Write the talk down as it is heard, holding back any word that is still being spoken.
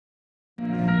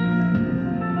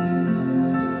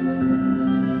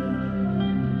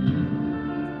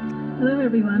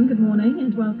everyone. Good morning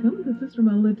and welcome. This is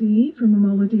Ramola D from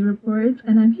Ramola D Reports,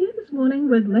 and I'm here this morning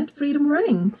with Let Freedom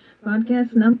Ring,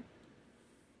 podcast number.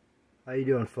 How you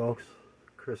doing, folks?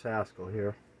 Chris Haskell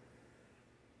here.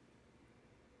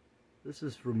 This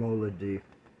is Ramola D.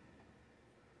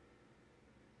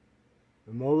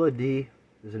 Ramola D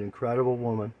is an incredible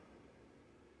woman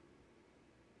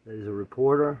that is a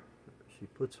reporter. She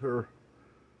puts her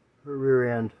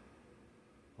rear end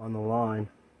on the line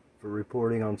for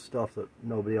reporting on stuff that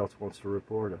nobody else wants to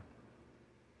report on.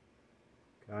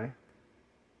 Okay?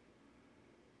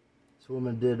 This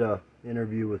woman did an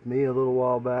interview with me a little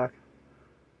while back,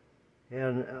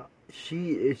 and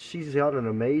she's got an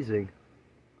amazing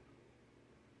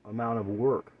amount of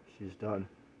work she's done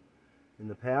in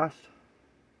the past.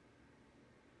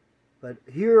 But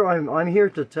here I'm here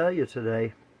to tell you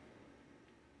today,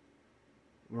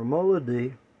 Ramola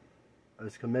D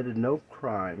has committed no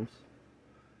crimes.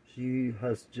 She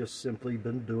has just simply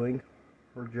been doing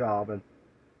her job and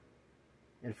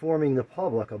informing the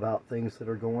public about things that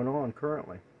are going on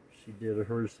currently. She did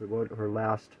her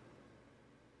last.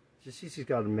 She's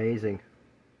got an amazing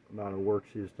amount of work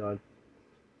she's done.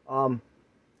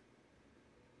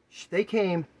 They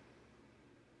came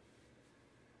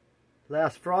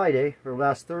last Friday or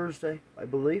last Thursday, I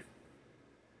believe,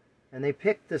 and they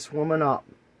picked this woman up,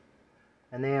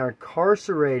 and they are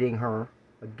incarcerating her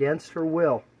against her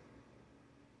will.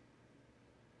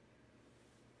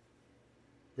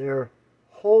 They're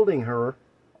holding her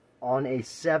on a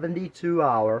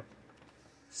 72-hour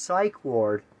psych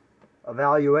ward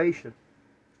evaluation.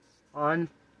 Unbelievable.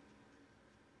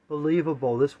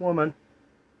 This woman,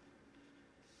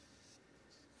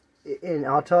 and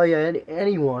I'll tell you,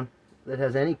 anyone that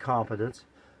has any competence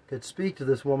could speak to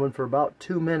this woman for about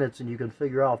 2 minutes and you can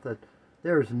figure out that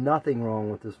there is nothing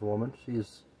wrong with this woman. She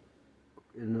is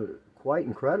quite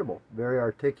incredible, very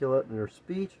articulate in her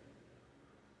speech.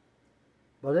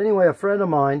 But anyway, a friend of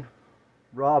mine,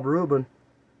 Rob Rubin,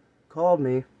 called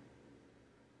me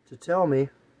to tell me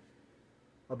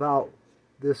about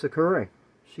this occurring.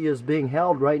 She is being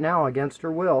held right now against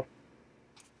her will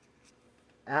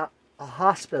at a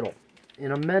hospital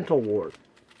in a mental ward.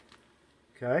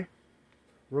 Okay?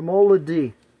 Ramola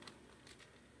D.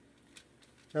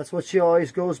 That's what she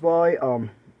always goes by.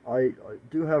 I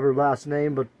do have her last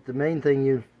name, but the main thing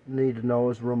you need to know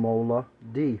is Ramola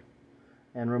D.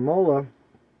 And Ramola,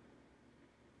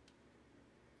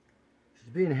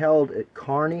 she's being held at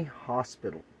Kearny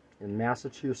Hospital in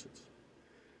Massachusetts.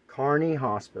 Kearny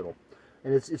Hospital.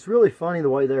 And it's really funny the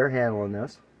way they're handling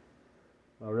this.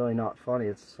 Well, really not funny.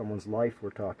 It's someone's life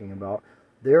we're talking about.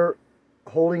 They're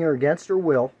holding her against her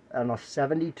will on a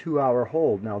 72-hour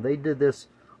hold. Now, they did this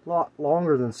a lot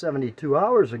longer than 72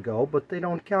 hours ago, but they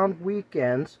don't count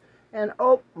weekends. And,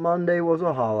 oh, Monday was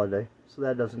a holiday, so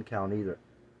that doesn't count either.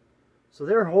 So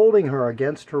they're holding her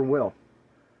against her will.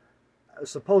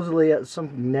 Supposedly,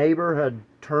 some neighbor had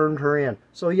turned her in.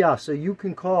 So, yeah, so you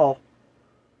can call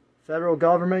federal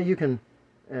government. You can,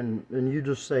 and you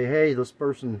just say, hey, this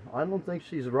person, I don't think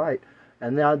she's right.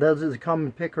 And now they'll just come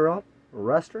and pick her up,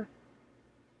 arrest her,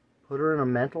 put her in a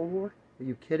mental ward? Are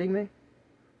you kidding me?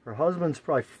 Her husband's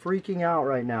probably freaking out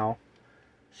right now.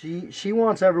 She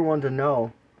wants everyone to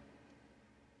know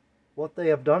what they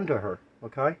have done to her,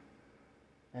 okay?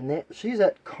 And she's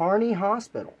at Kearny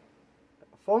Hospital.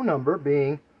 Phone number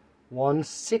being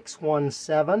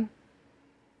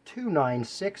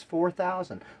 1-617-296-4000.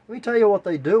 Let me tell you what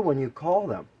they do when you call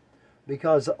them.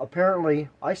 Because apparently,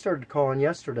 I started calling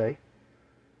yesterday.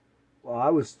 Well, I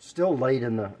was still late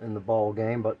in the ball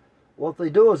game, but what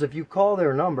they do is if you call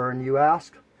their number and you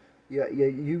ask,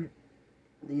 you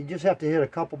just have to hit a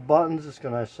couple buttons. It's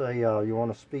going to say you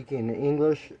want to speak in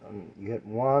English, and you hit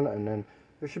 1, and then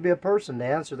there should be a person to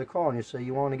answer the call, and you say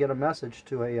you want to get a message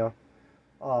to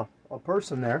a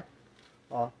person there,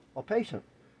 a patient.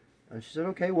 And she said,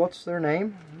 okay, what's their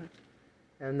name?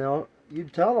 And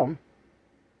you'd tell them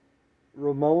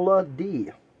Ramola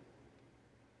D.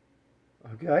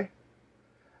 Okay?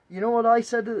 You know what I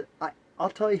said? I'll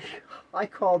tell you, I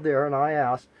called there and I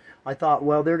asked. I thought,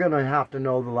 well, they're going to have to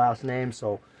know the last name,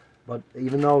 but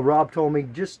even though Rob told me,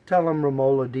 just tell them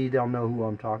Ramola D, they'll know who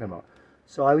I'm talking about.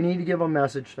 So I need to give a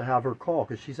message to have her call,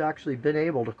 because she's actually been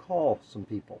able to call some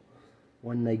people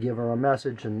when they give her a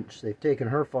message, and they've taken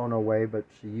her phone away, but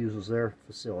she uses their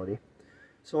facility.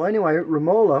 So anyway,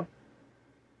 Ramola,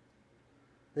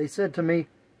 they said to me,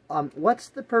 what's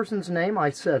the person's name?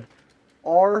 I said,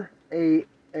 R-A-M-O-L-E.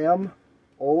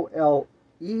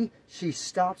 She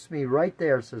stops me right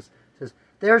there, says,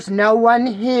 there's no one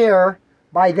here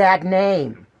by that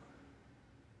name.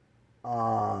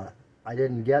 I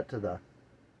didn't get to the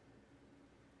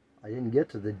I didn't get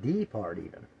to the D part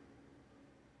even.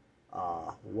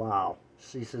 Wow.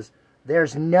 She says,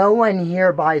 there's no one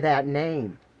here by that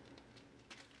name.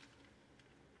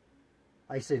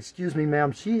 I said, excuse me,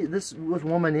 ma'am, this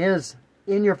woman is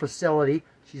in your facility.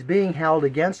 She's being held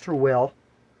against her will.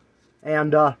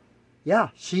 And, yeah,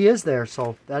 she is there,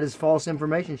 so that is false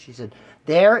information. She said,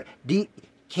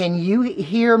 can you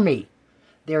hear me?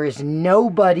 There is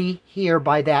nobody here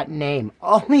by that name.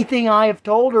 Only thing I have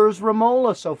told her is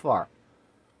Ramola so far.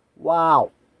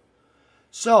 Wow.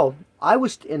 So,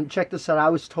 and check this out, I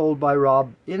was told by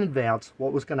Rob in advance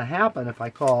what was going to happen if I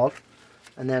called,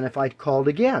 and then if I called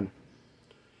again.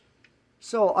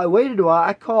 So, I waited a while,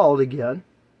 I called again,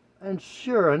 and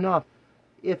sure enough,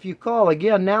 if you call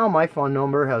again, now my phone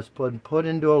number has been put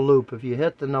into a loop. If you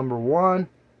hit the number 1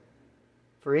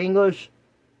 for English,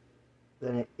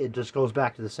 then it just goes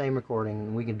back to the same recording,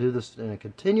 and we can do this in a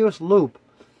continuous loop,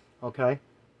 okay?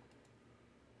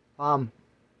 I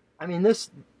mean, this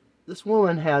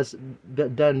woman has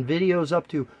done videos up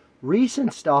to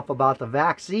recent stuff about the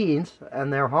vaccines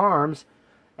and their harms,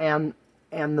 and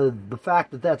the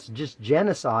fact that that's just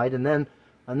genocide, and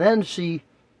then she,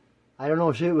 I don't know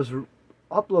if it was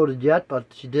uploaded yet, but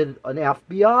she did an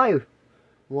FBI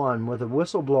one with a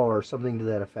whistleblower or something to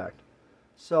that effect.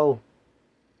 So,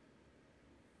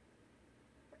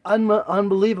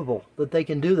 unbelievable that they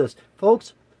can do this.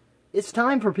 Folks, it's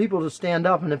time for people to stand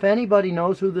up, and if anybody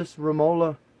knows who this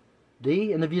Ramola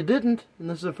D, and if you didn't, and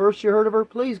this is the first you heard of her,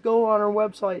 please go on her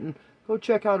website and go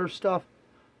check out her stuff.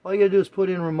 All you gotta do is put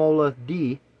in Ramola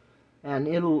D, and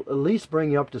it'll at least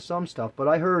bring you up to some stuff. But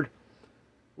I heard,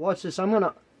 watch this, I'm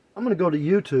gonna go to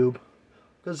YouTube,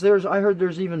 because I heard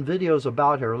there's even videos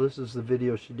about her. This is the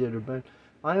video she did. But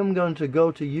I am going to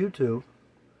go to YouTube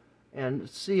and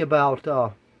see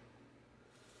about,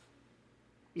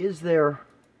 is there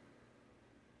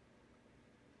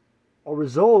a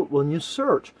result when you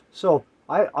search? So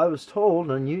I was told,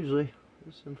 and usually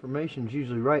this information is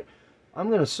usually right, I'm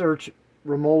going to search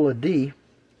Ramola D,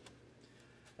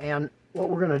 and what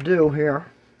we're going to do here,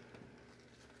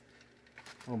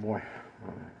 oh boy,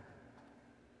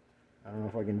 I don't know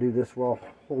if I can do this while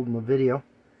holding the video.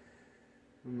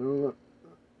 Look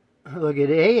at it,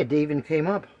 hey, it even came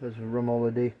up as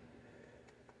Ramola D.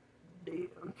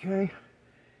 Okay,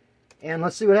 and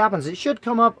let's see what happens. It should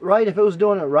come up right. If it was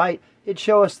doing it right, it'd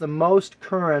show us the most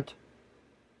current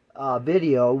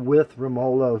video with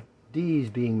Ramola D's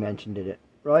being mentioned in it,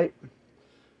 right?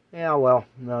 Yeah, well,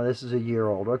 no, this is a year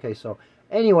old. Okay, so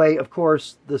anyway, of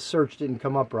course, the search didn't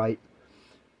come up right.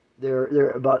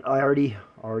 But I already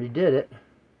did it.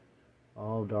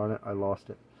 Oh, darn it, I lost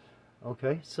it.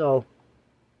 Okay, so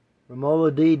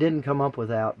Ramola D didn't come up with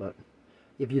that, but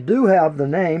if you do have the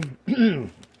name, here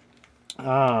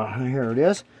it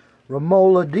is,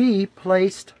 Ramola D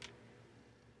placed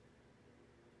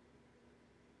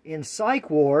in psych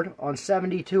ward on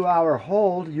 72-hour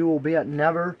hold. You will be at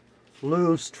Never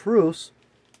Lose Truths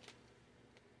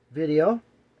video.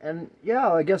 And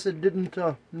yeah, I guess it didn't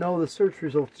know the search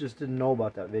results, just didn't know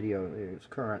about that video. It was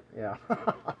current, yeah.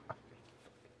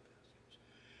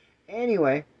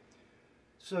 Anyway,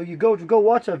 so you go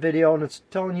watch that video, and it's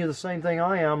telling you the same thing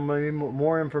I am, maybe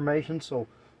more information. So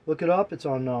look it up. It's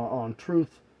on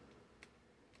Truth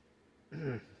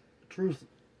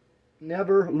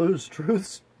Never Lose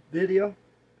Truths video.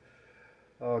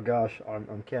 Oh gosh, I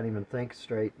can't even think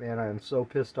straight, man. I am so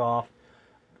pissed off.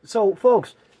 So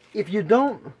folks, if you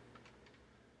don't,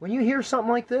 when you hear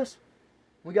something like this,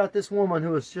 we got this woman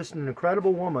who is just an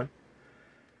incredible woman.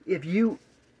 If you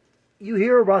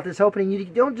hear about this opening, you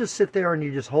don't just sit there and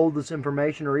you just hold this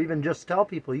information, or even just tell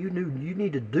people. You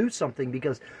need to do something,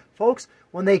 because folks,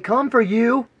 when they come for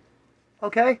you,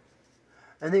 okay,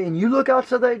 and then you look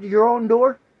outside your own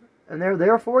door, and they're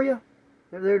there for you,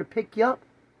 they're there to pick you up,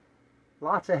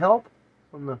 lots of help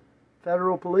from the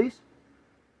federal police,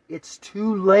 it's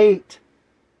too late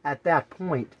at that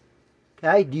point.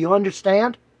 Okay, do you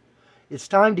understand? It's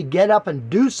time to get up and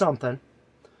do something.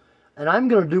 And I'm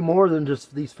going to do more than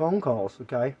just these phone calls,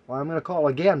 okay? Well, I'm going to call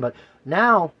again, but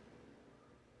now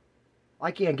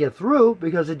I can't get through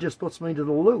because it just puts me to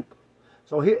the loop.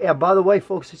 So here, yeah, by the way,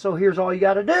 folks, so here's all you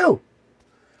got to do.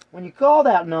 When you call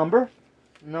that number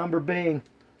being,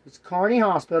 it's Kearney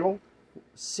Hospital,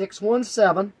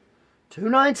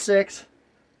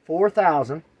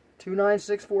 617-296-4000,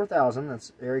 296-4000,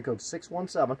 that's area code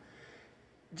 617.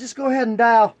 Just go ahead and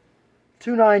dial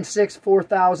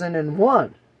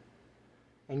 296-4001.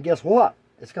 And guess what?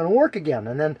 It's going to work again.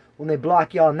 And then when they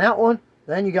block you on that one,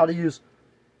 then you got to use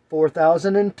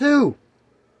 4002.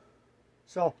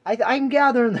 So I'm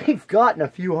gathering they've gotten a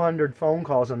few hundred phone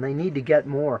calls, and they need to get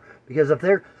more. Because if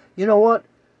you know what?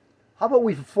 How about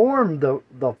we inform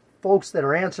the folks that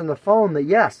are answering the phone that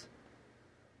yes,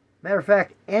 matter of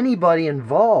fact, anybody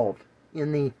involved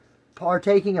in the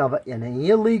partaking of an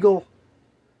illegal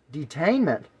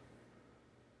detainment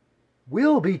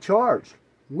will be charged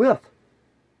with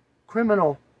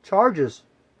criminal charges,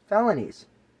 felonies.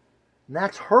 And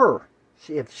that's her.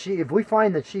 If we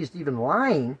find that she's even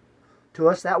lying to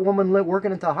us, that woman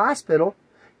working at the hospital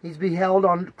needs to be held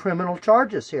on criminal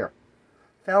charges here.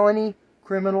 Felony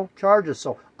criminal charges.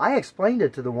 So I explained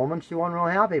it to the woman. She wasn't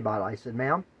really happy about it. I said,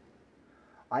 ma'am,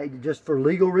 just for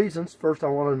legal reasons, first I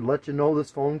want to let you know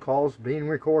this phone call is being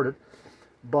recorded.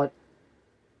 But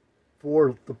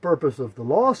for the purpose of the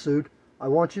lawsuit, I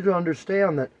want you to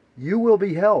understand that you will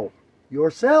be held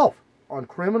yourself on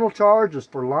criminal charges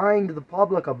for lying to the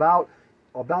public about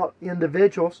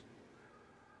individuals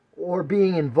or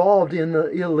being involved in the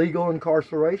illegal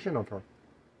incarceration of her.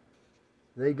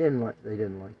 They didn't like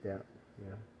that.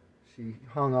 Yeah. She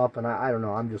hung up, and I don't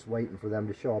know, I'm just waiting for them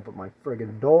to show up at my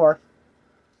friggin' door.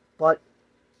 But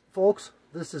folks,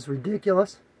 this is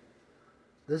ridiculous.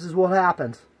 This is what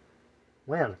happens.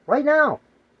 When? Right now.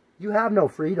 You have no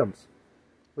freedoms.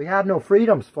 We have no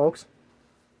freedoms, folks.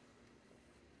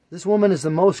 This woman is the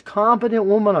most competent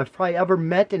woman I've probably ever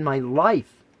met in my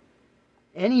life.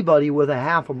 Anybody with a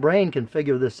half a brain can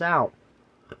figure this out.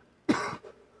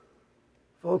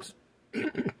 Folks,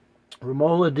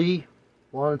 Ramola D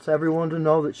wants everyone to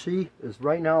know that she is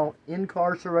right now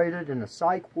incarcerated in a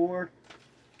psych ward.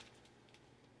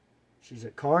 She's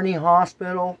at Carney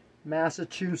Hospital,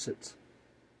 Massachusetts.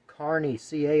 Carney,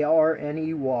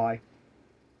 C-A-R-N-E-Y.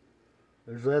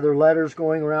 There's other letters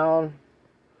going around.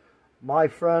 My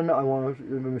friend, I want to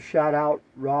give him a shout out,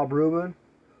 Rob Rubin,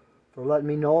 for letting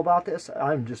me know about this.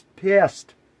 I'm just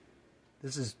pissed.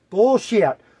 This is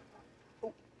bullshit.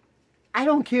 I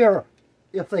don't care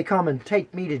if they come and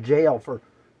take me to jail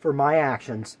for my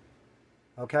actions.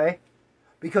 Okay?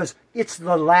 Because it's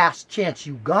the last chance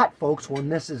you got, folks, when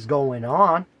this is going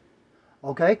on.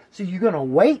 Okay? So you're going to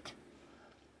wait?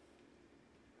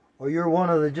 Or you're one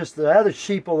of the other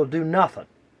sheeple that do nothing?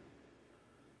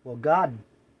 Well, God,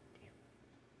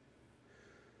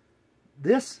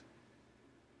 this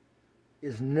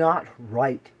is not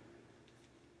right.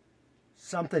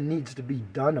 Something needs to be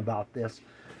done about this.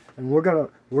 And we're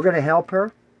gonna help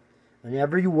her in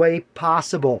every way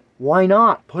possible. Why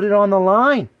not? Put it on the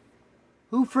line.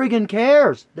 Who friggin'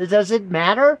 cares? Does it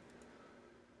matter?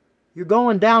 You're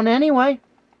going down anyway.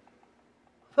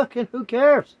 Fucking who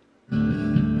cares?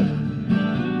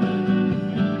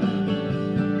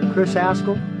 Chris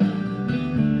Haskell,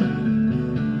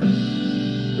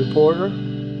 reporter.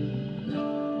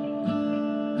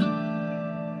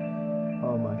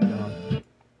 Oh my God.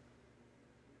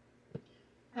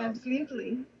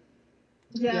 Absolutely.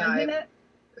 Yeah,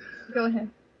 go ahead.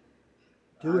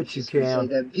 Do what you can.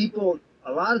 Say that people,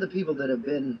 a lot of the people that have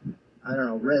been, I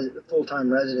don't know,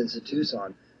 full-time residents of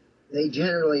Tucson, they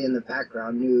generally in the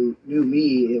background knew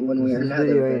me when we were another.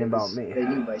 This video ain't about me. They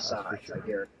knew by sides, sure. I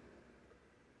hear.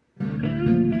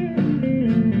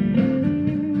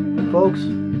 Folks,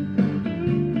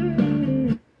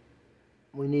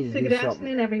 we need to do something. Good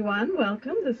afternoon, everyone.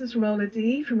 Welcome. This is Ramola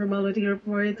D from Ramola D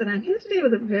Reports, and I'm here today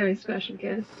with a very special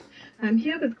guest. I'm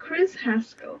here with Chris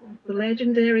Haskell, the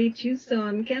legendary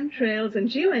Tucson chemtrails and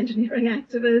geoengineering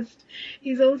activist.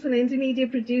 He's also an intermedia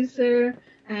producer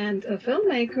and a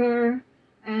filmmaker,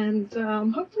 and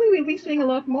hopefully we'll be seeing a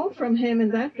lot more from him in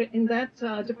that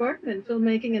department,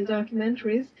 filmmaking and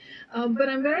documentaries. But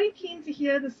I'm very keen to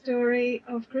hear the story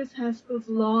of Chris Haskell's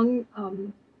long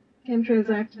chemtrails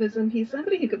activism. He's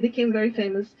somebody who became very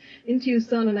famous in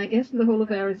Tucson and I guess in the whole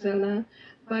of Arizona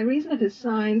by reason of his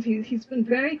signs. He's been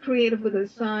very creative with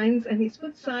his signs, and he's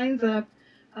put signs up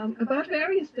about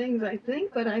various things, I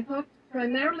think, but I thought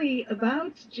primarily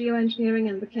about geoengineering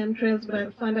and the chemtrails, but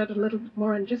I'll find out a little bit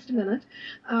more in just a minute,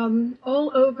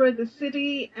 all over the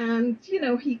city. And, you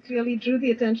know, he clearly drew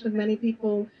the attention of many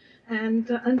people. And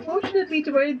unfortunately,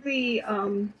 toward the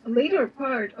later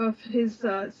part of his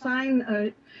sign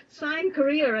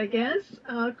career, I guess,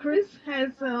 Chris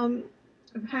has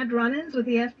had run-ins with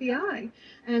the FBI.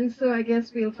 And so I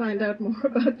guess we'll find out more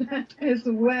about that as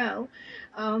well.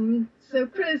 So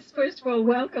Chris, first of all,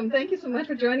 welcome. Thank you so much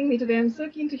for joining me today. I'm so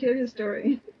keen to hear your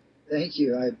story. Thank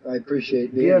you. I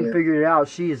appreciate being here. You haven't figured it out.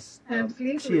 She is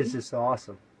just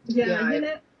awesome.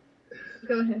 Yeah,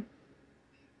 go ahead.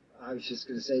 I was just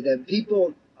going to say that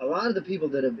a lot of the people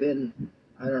that have been,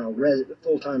 I don't know,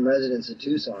 full-time residents of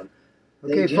Tucson,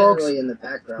 okay, they folks, generally in the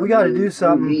background, we got to do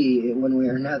something. Me one way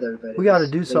or another, but we got to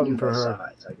do something for her.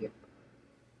 Sides,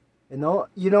 And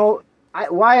you know,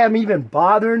 why I'm even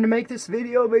bothering to make this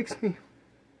video makes me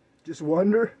just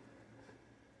wonder.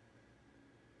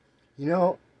 You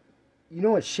know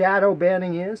what shadow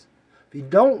banning is? If you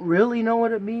don't really know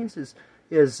what it means, is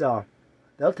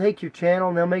they'll take your channel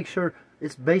and they'll make sure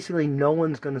it's basically no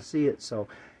one's going to see it. So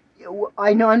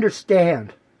I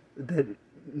understand that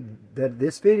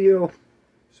this video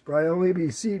is probably only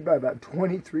be seen by about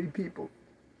 23 people.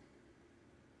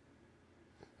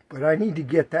 But I need to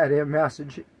get that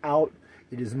message out.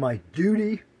 It is my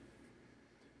duty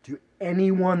to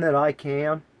anyone that I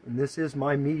can. And this is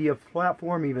my media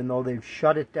platform, even though they've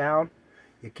shut it down.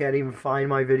 You can't even find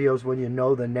my videos when you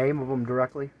know the name of them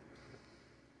directly.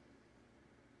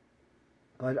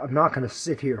 But I'm not going to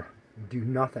sit here and do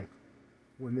nothing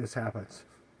when this happens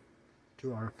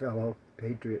to our fellow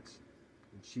patriots.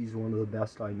 And she's one of the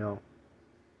best I know.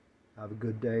 Have a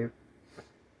good day.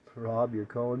 Rob, you're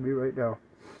calling me right now.